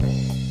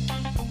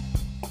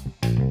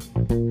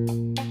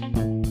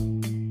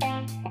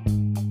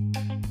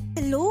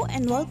Hello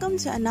and welcome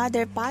to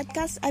another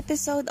podcast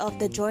episode of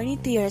The Journey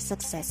to Your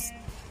Success.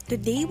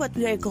 Today, what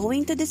we are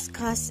going to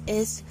discuss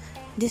is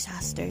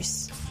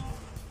disasters.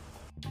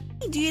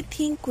 Why do you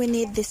think we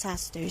need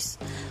disasters?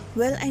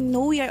 Well, I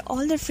know we are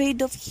all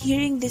afraid of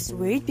hearing this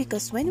word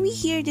because when we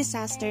hear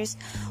disasters,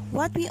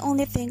 what we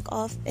only think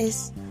of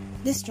is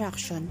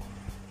destruction.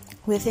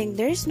 We think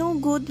there's no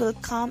good will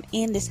come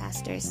in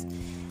disasters.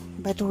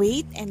 But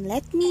wait and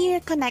let me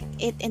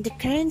reconnect it in the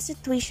current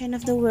situation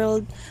of the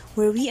world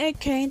where we are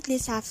currently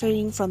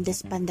suffering from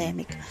this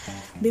pandemic.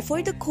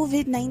 Before the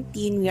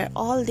COVID-19, we are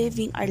all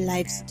living our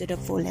lives to the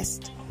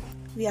fullest.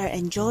 We are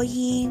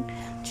enjoying,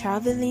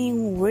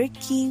 traveling,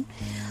 working,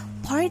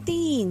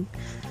 partying,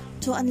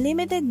 to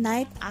unlimited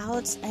night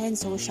outs and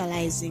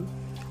socializing.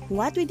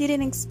 What we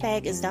didn't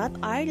expect is that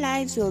our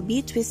lives will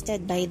be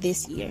twisted by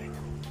this year.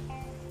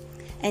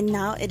 And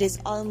now it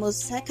is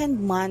almost second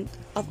month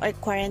of our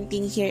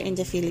quarantine here in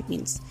the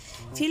Philippines.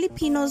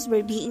 Filipinos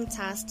were being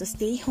tasked to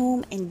stay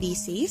home and be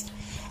safe.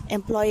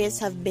 Employers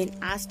have been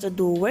asked to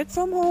do work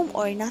from home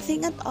or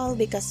nothing at all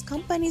because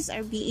companies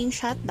are being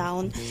shut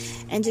down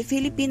and the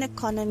Philippine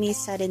economy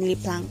suddenly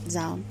planked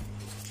down.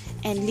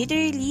 And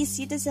literally,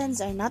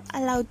 citizens are not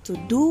allowed to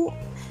do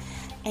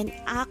and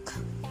act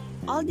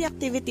all the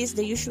activities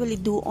they usually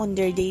do on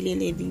their daily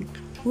living.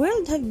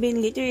 World have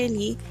been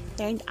literally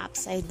turned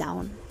upside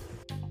down.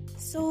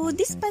 So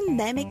this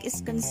pandemic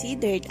is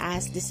considered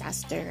as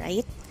disaster,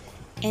 right?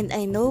 And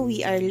I know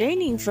we are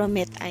learning from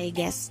it, I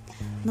guess.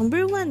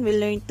 Number one, we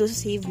learned to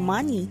save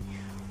money.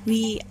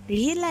 We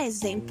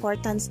realized the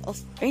importance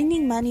of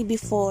earning money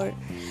before,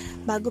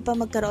 bago pa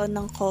magkaroon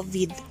ng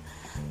COVID.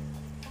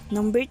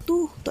 Number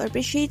two, to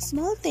appreciate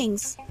small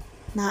things.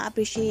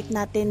 Na-appreciate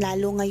natin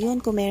lalo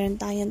ngayon kung meron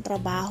tayong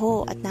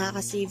trabaho at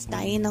nakaka-save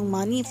tayo ng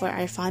money for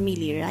our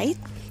family, right?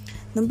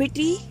 Number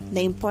three,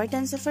 the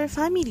importance of our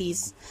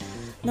families.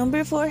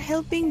 Number 4,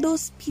 helping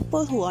those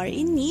people who are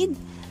in need.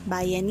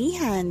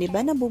 Bayanihan, di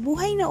ba?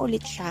 Nabubuhay na ulit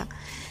siya.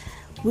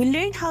 We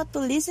learn how to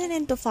listen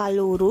and to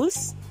follow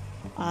rules.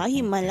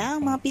 Himala,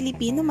 ang mga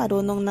Pilipino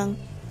marunong nang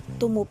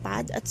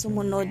tumupad at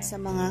sumunod sa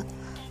mga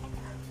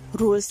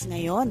rules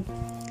ngayon.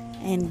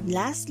 And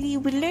lastly,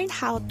 we learn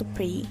how to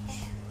pray.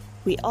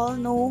 We all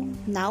know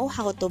now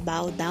how to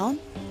bow down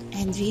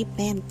and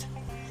repent.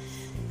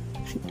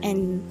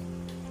 And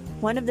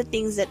one of the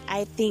things that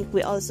I think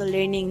we're also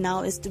learning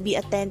now is to be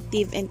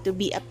attentive and to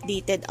be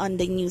updated on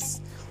the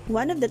news.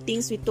 One of the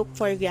things we took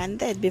for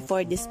granted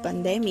before this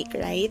pandemic,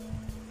 right?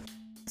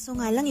 So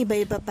nga lang,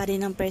 iba-iba pa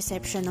rin ang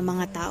perception ng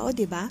mga tao,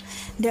 di ba?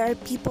 There are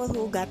people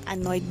who got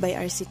annoyed by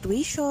our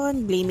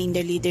situation, blaming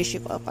the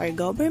leadership of our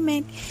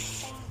government.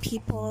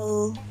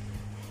 People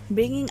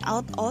bringing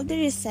out all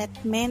the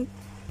resentment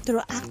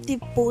through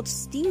active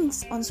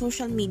postings on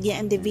social media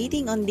and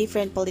debating on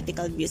different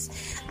political views.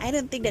 I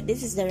don't think that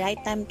this is the right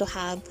time to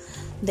have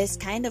this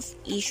kind of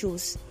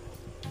issues.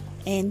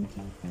 And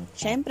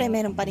syempre,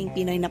 meron pa ring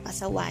Pinoy na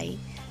pasaway.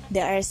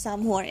 There are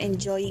some who are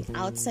enjoying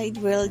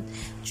outside world,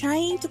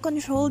 trying to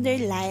control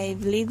their life,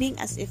 living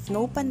as if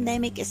no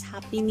pandemic is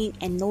happening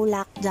and no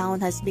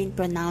lockdown has been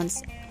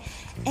pronounced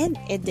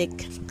and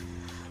edict.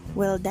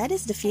 Well, that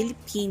is the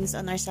Philippines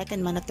on our second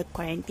month of the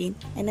quarantine,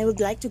 and I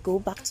would like to go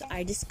back to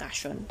our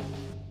discussion.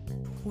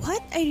 What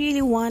I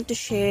really want to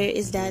share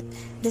is that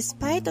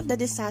despite of the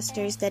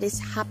disasters that is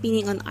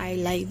happening on our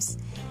lives,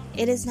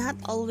 it is not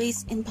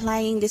always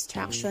implying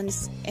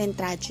distractions and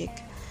tragic.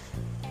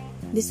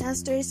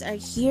 Disasters are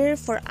here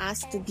for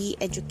us to be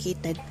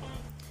educated.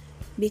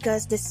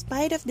 Because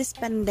despite of this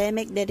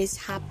pandemic that is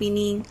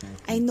happening,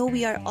 I know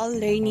we are all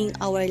learning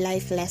our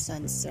life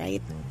lessons,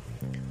 right?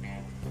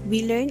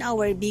 We learn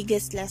our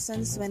biggest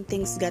lessons when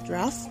things get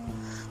rough.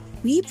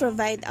 We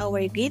provide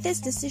our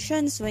greatest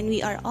decisions when we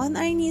are on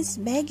our knees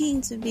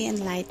begging to be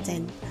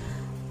enlightened.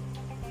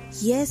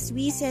 Yes,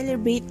 we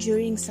celebrate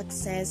during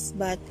success,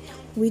 but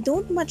we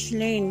don't much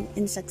learn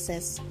in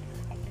success.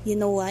 You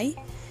know why?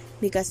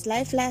 Because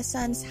life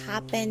lessons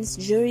happens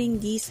during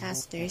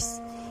disasters.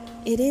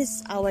 It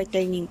is our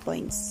turning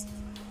points.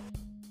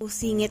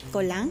 Singit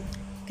ko lang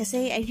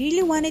kasi I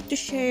really wanted to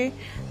share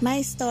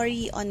my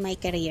story on my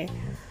career.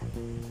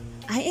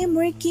 I am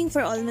working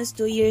for almost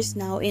 2 years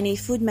now in a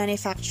food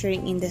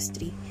manufacturing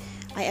industry.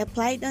 I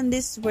applied on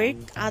this work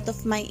out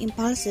of my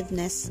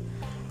impulsiveness.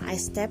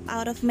 I stepped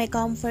out of my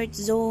comfort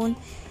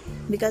zone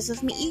because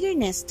of my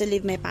eagerness to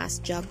leave my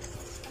past job.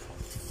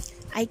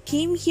 I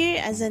came here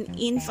as an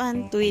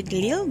infant with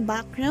little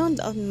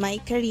background of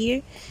my career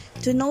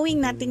to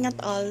knowing nothing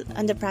at all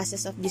on the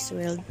process of this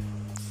world.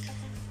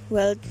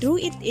 Well, true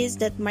it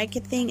is that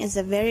marketing is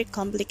a very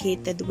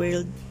complicated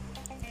world.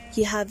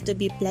 You have to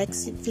be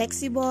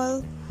flexible,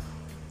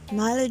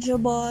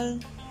 knowledgeable,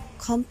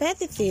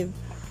 competitive,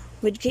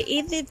 with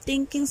creative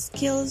thinking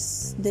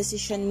skills,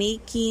 decision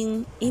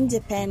making,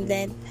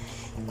 independent,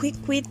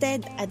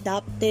 quick-witted,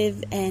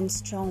 adaptive, and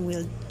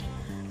strong-willed.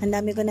 Ang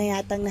dami ko na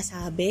yatang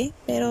nasabi,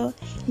 pero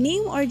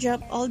name or drop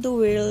all the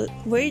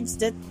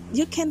words that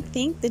you can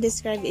think to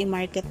describe a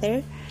marketer.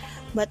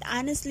 But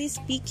honestly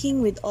speaking,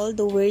 with all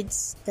the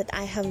words that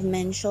I have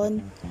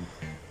mentioned,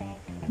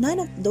 None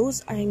of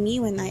those are me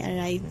when I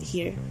arrived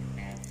here.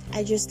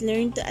 I just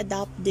learned to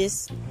adopt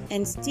this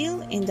and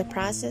still in the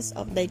process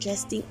of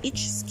digesting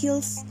each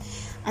skills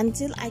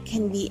until I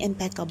can be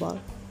impeccable.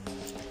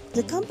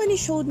 The company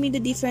showed me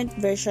the different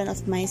version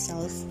of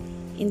myself,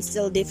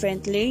 instilled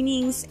different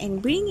learnings,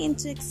 and bring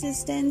into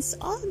existence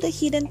all the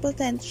hidden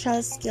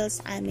potential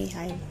skills I may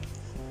have.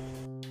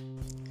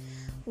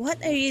 What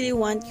I really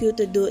want you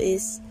to do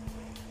is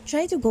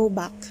try to go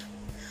back.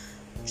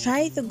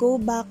 Try to go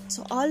back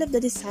to all of the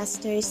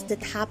disasters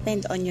that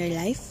happened on your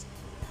life.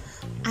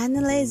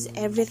 Analyze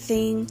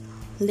everything,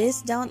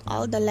 list down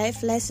all the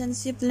life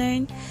lessons you've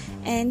learned,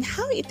 and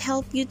how it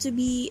helped you to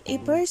be a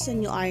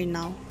person you are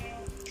now.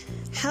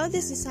 How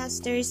these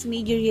disasters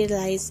made you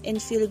realize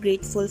and feel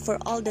grateful for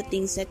all the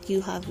things that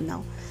you have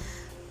now.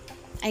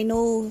 I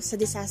know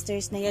sa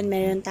disasters na yun,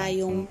 meron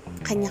tayong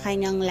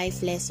kanya-kanyang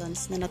life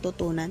lessons na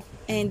natutunan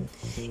and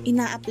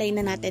ina-apply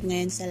na natin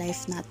ngayon sa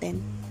life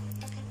natin.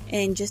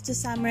 And just to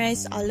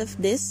summarize all of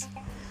this,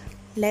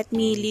 let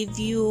me leave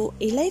you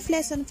a life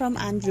lesson from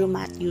Andrew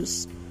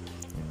Matthews.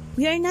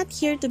 We are not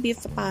here to be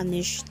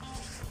punished.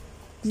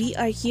 We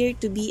are here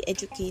to be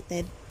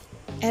educated.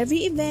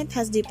 Every event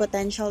has the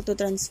potential to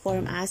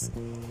transform us,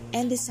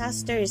 and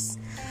disasters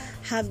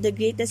have the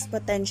greatest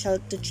potential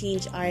to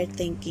change our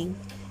thinking.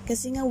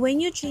 Kasi nga, when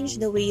you change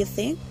the way you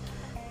think,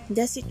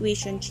 the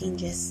situation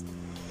changes.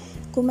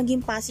 Kung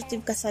maging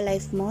positive ka sa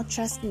life mo,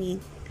 trust me,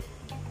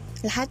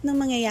 lahat ng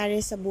mangyayari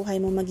sa buhay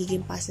mo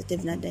magiging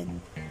positive na din.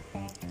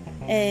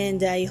 And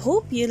I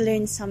hope you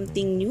learned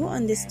something new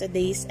on this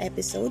today's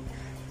episode.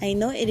 I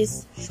know it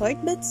is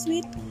short but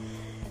sweet,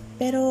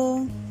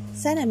 pero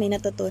sana may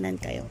natutunan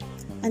kayo.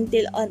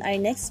 Until on our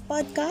next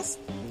podcast,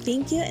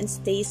 thank you and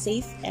stay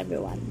safe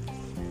everyone.